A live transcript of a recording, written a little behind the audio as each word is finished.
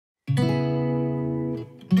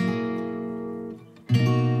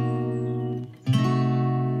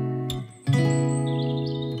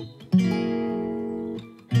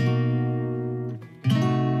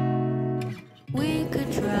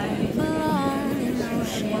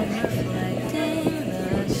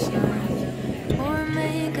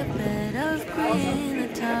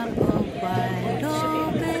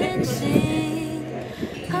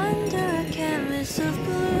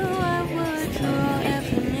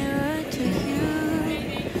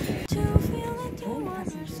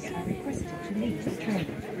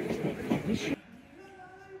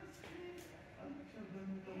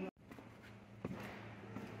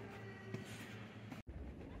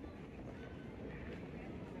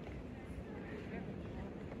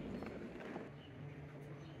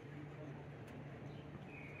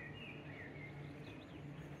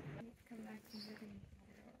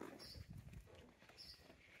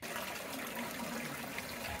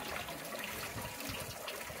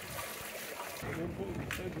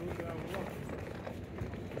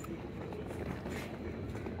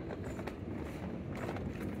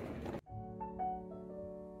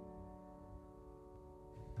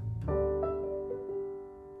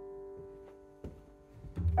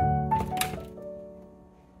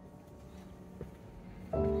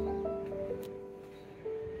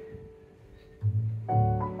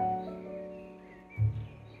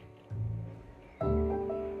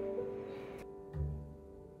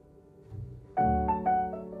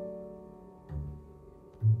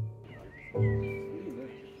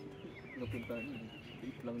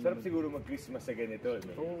Sarap siguro mag-Christmas sa ganito,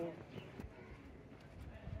 no? Oo.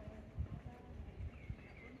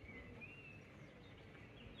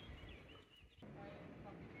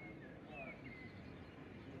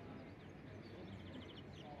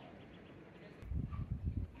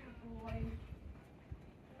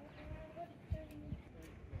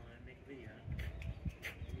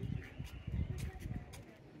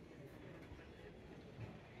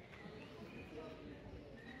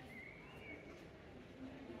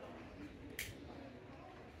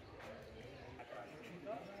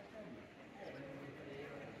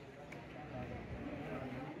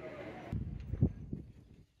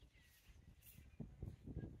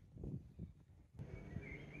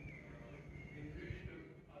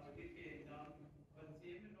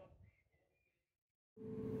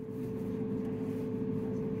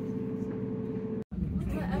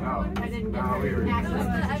 I didn't get her access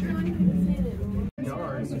to everyone who can see it.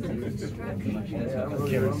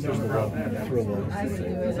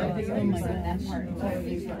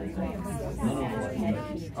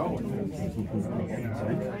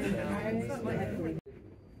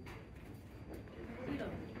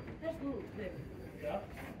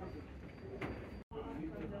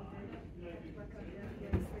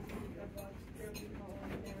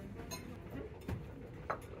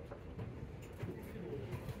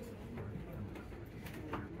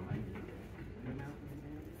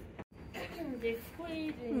 Des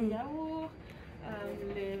fruits, des yaourts,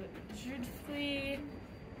 les jus de fruits.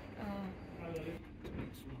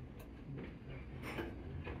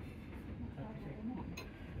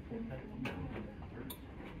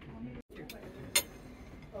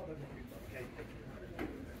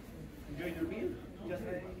 Enjoy your meal. Just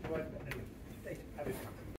go ahead and have it.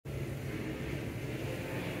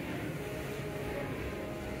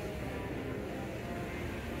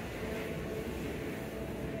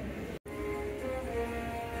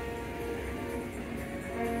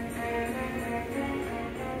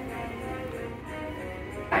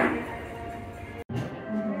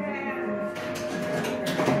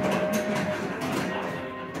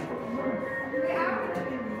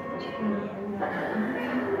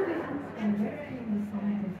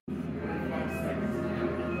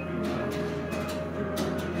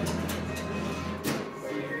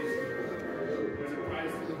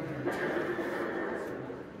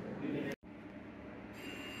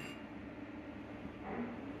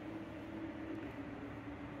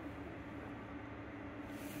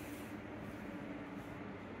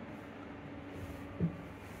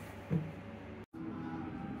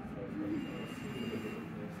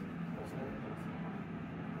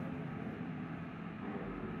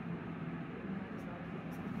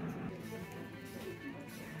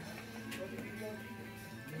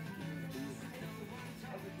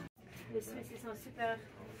 Les Suisses sont super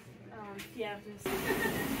fiers de ça.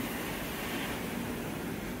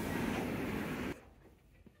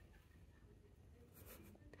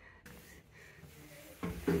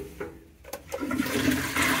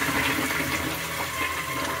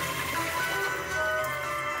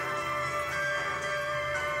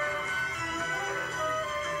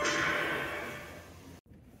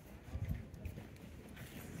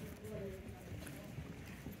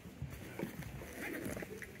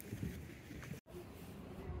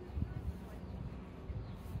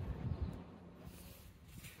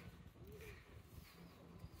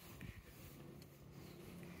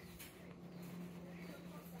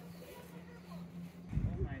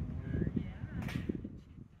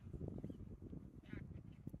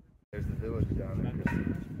 There's the village down there.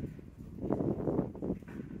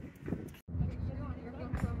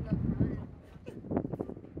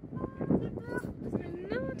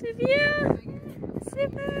 Non, t'es bien.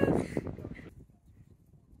 Super.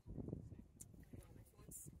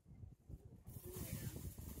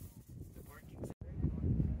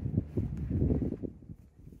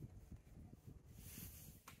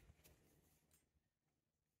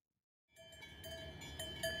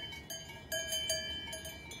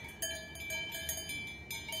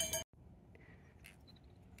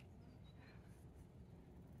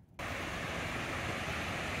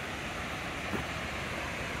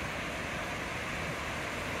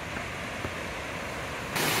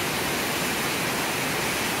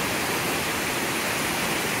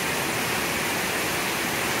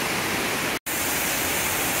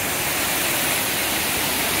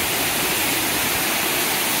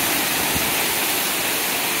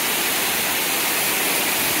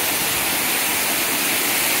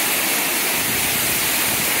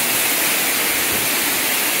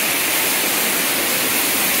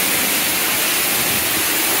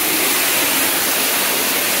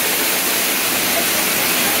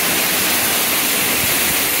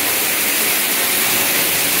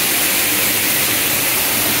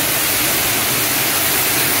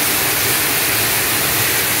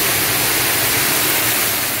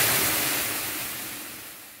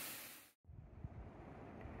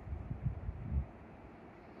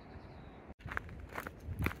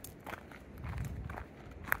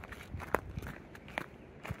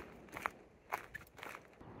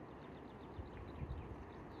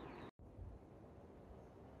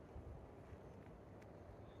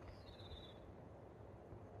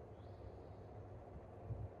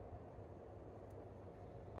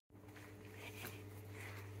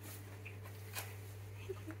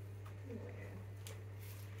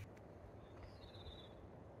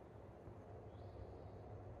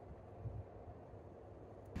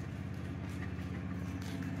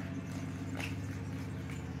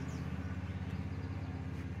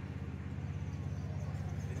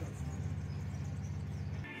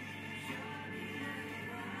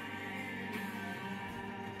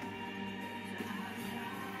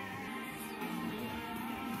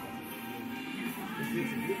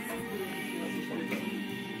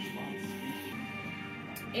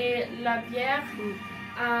 Et la bière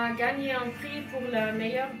a gagné un prix pour la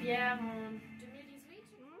meilleure bière en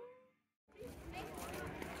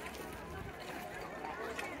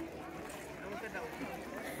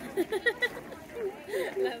 2018.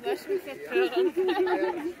 La vache me fait peur.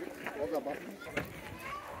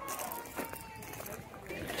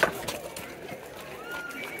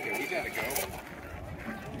 We gotta go.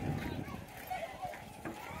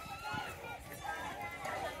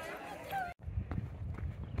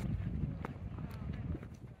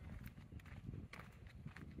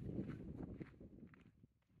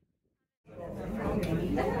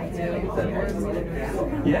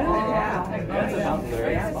 Ja,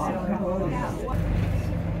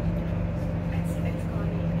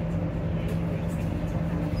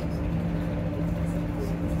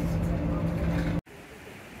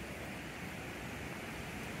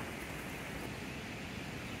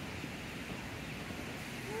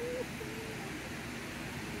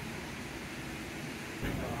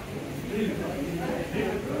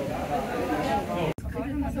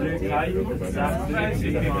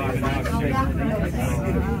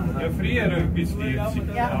 früher bis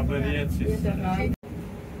 40, aber jetzt ist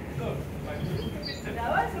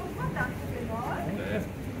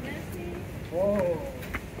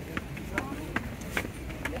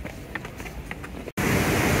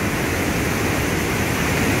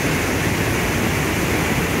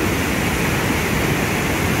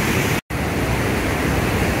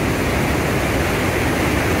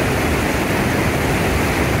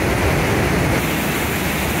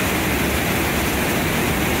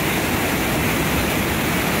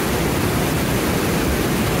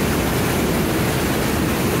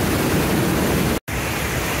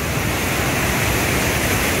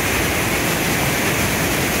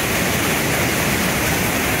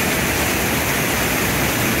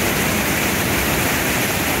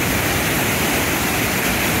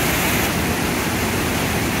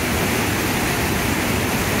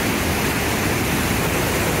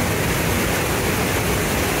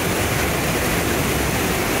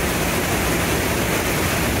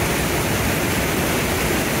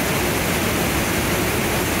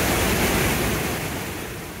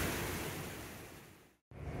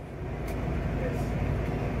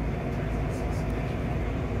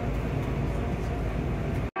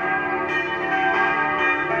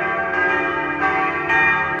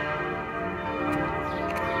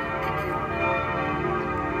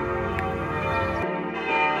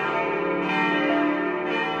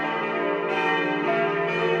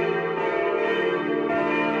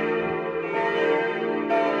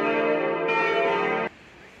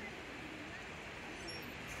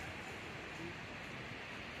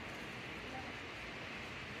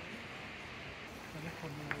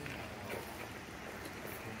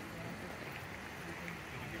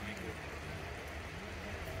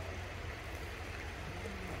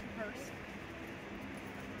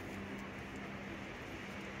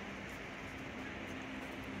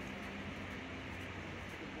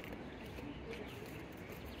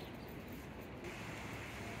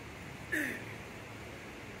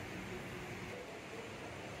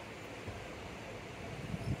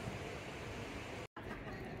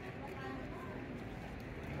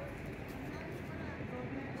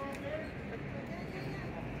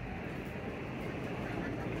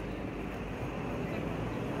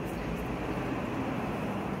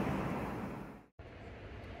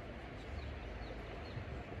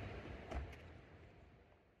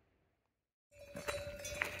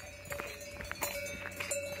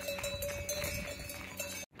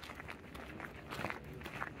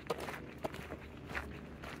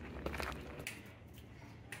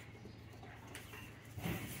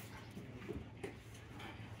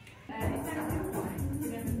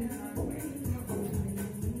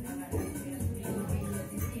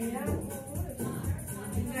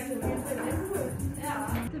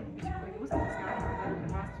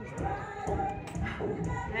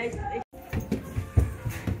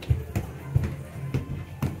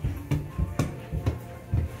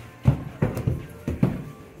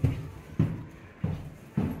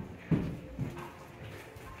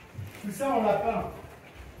Tout ça en lapin.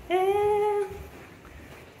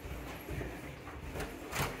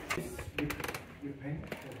 You paint?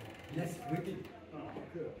 Yes, we did. Oh,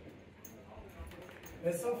 good.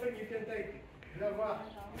 There's something you can take. Viens voir.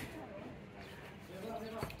 Viens voir,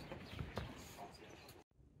 viens voir.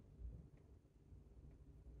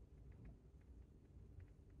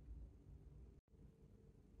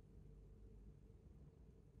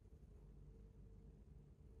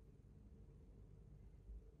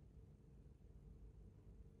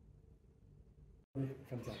 Oui,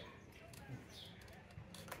 comme ça.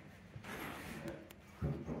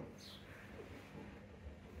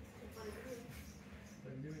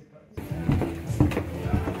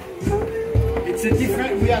 It's a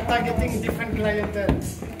different, we are targeting different clientele.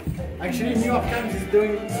 Actually, New York Times is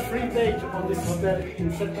doing a free page on this hotel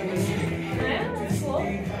in September. Yeah, that's cool.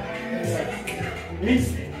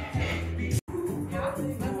 Please.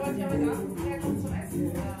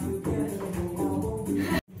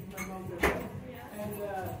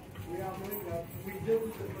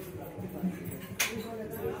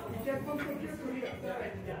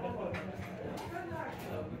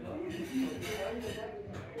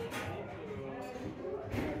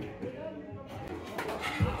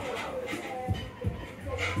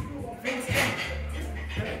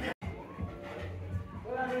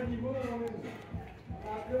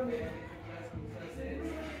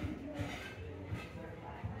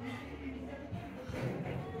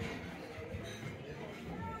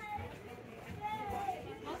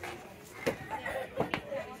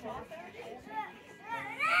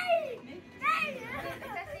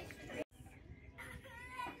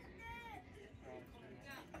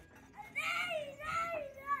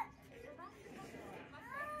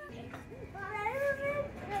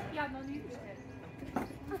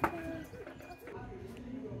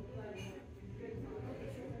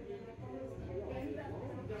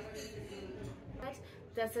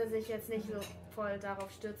 Dass er sich jetzt nicht so voll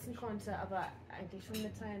darauf stürzen konnte, aber eigentlich schon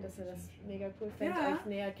mitteilen, dass er das mega cool fände, euch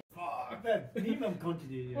näher Niemand konnte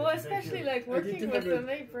die. Well, especially like working with them,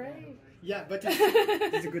 they brave. Yeah, but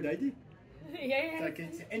it's a good idea. Yeah. Like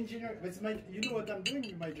it's engineer. It's my. You know what I'm doing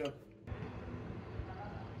in my job.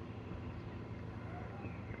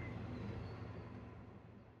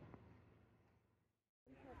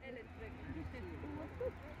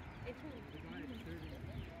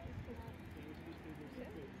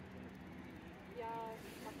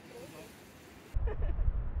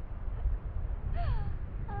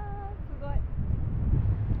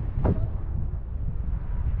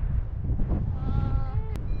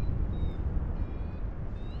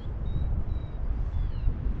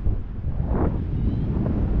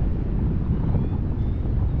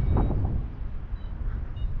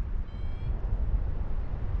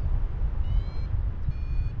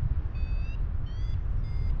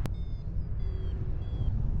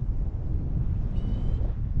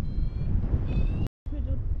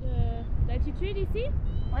 Ici,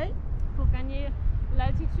 oui, pour gagner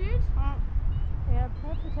l'altitude. Et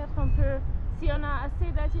après, peut-être on peut, si on a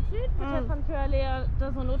assez d'altitude, peut-être on peut aller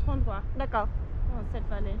dans un autre endroit. D'accord. Dans cette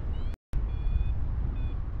vallée.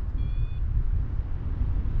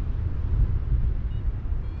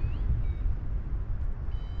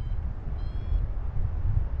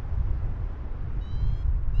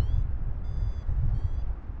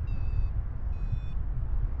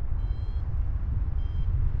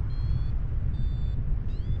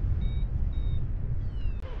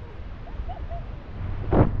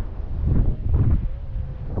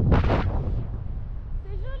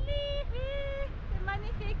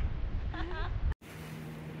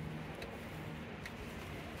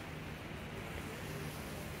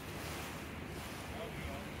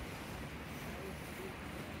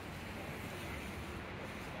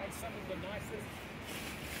 Some of the nicest.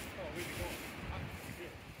 Oh, really cool. Where have you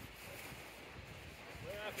been?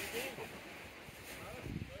 Where have you been?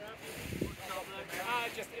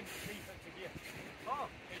 Just in between to here. Oh,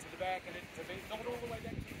 into the back and into the not all the way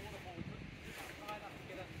back to the waterfall. We couldn't high enough to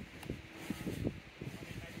get in.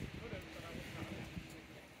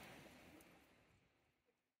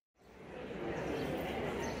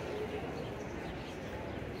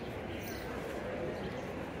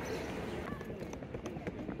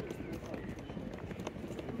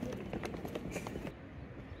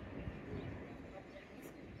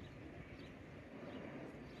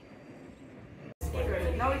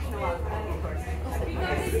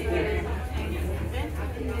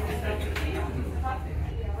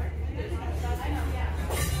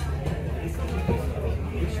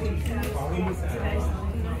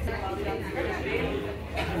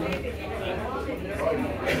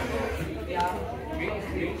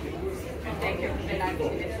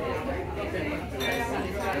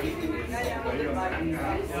 I mean, maybe we could have, but I wouldn't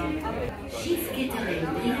have. Schilthorn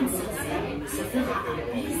Mürren Switzerland se fera un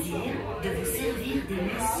plaisir de vous servir des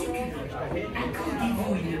mets succulents.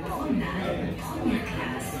 Accordez-vous une promenade en première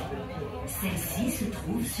classe. Celle-ci se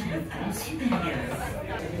trouve sur le plan supérieur.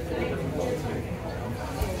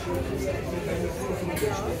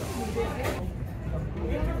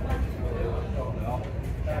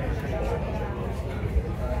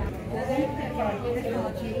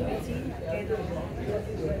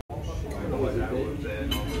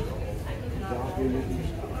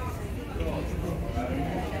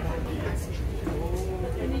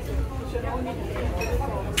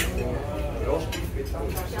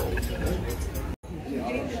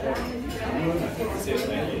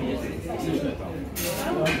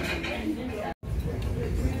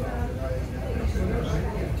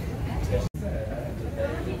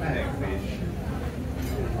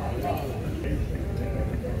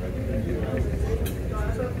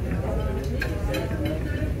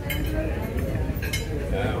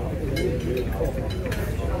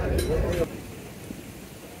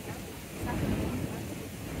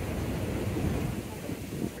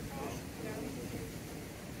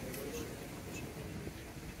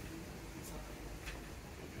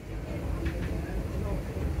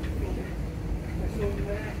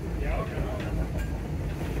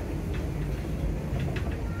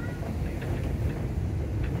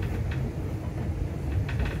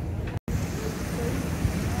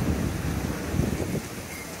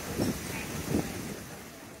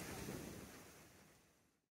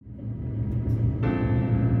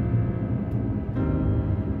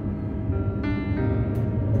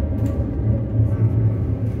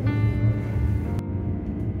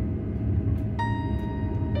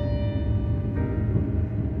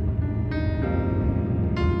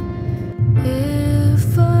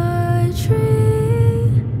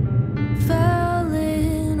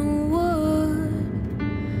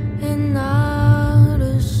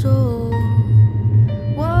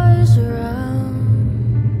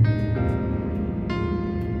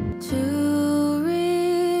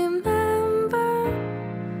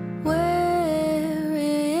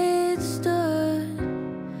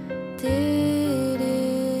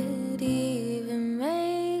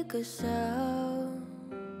 Sound